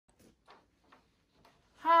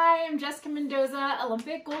Hi, I'm Jessica Mendoza,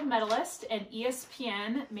 Olympic gold medalist and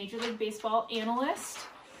ESPN Major League Baseball analyst.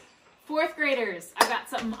 Fourth graders, I've got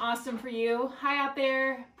something awesome for you. Hi out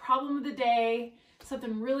there, problem of the day,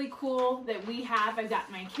 something really cool that we have. I've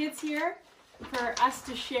got my kids here for us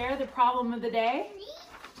to share the problem of the day.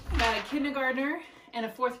 I've got a kindergartner and a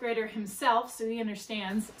fourth grader himself, so he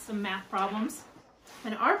understands some math problems.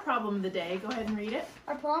 And our problem of the day, go ahead and read it.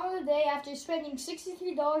 Our problem of the day, after spending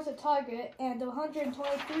 $63 at Target and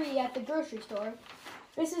 $123 at the grocery store,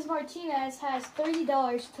 Mrs. Martinez has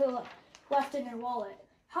 $30 left in her wallet.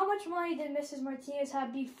 How much money did Mrs. Martinez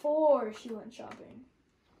have before she went shopping?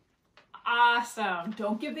 Awesome.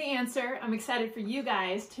 Don't give the answer. I'm excited for you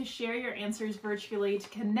guys to share your answers virtually, to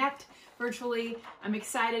connect virtually. I'm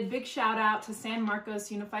excited. Big shout out to San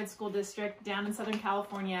Marcos Unified School District down in Southern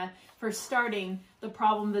California for starting the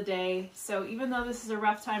problem of the day. So even though this is a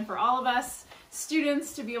rough time for all of us,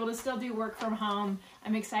 students, to be able to still do work from home,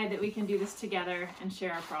 I'm excited that we can do this together and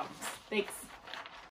share our problems. Thanks.